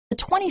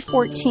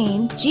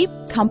2014 Jeep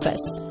Compass.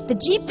 The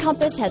Jeep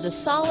Compass has a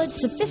solid,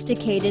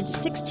 sophisticated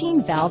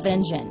 16-valve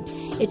engine.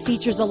 It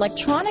features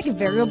electronic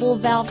variable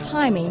valve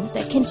timing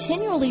that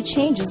continually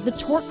changes the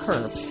torque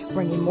curve,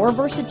 bringing more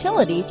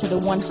versatility to the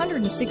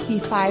 165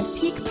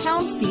 peak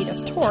pound-feet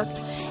of torque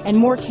and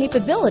more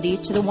capability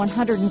to the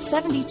 172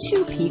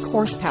 peak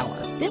horsepower.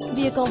 This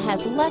vehicle has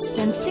less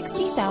than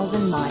 60,000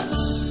 miles.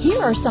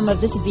 Here are some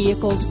of this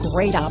vehicle's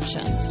great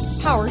options: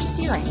 power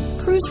steering,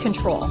 cruise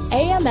control,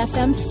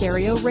 AM/FM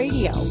stereo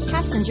radio,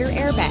 passenger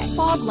airbag,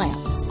 fog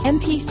lamps,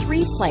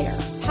 MP3 player,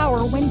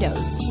 power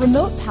windows,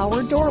 remote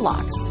power door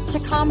locks,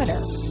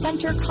 tachometer,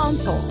 center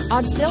console,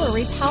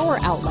 auxiliary power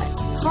outlet,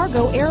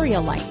 cargo area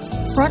light,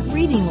 front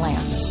reading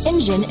lamps,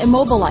 engine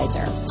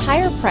immobilizer,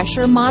 tire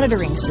pressure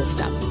monitoring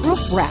system,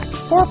 roof rack,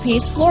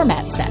 4-piece floor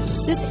mat set.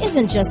 This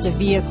isn't just a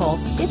vehicle,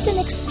 it's an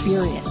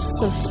experience.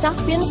 So stop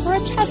in for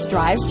a test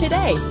drive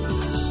today.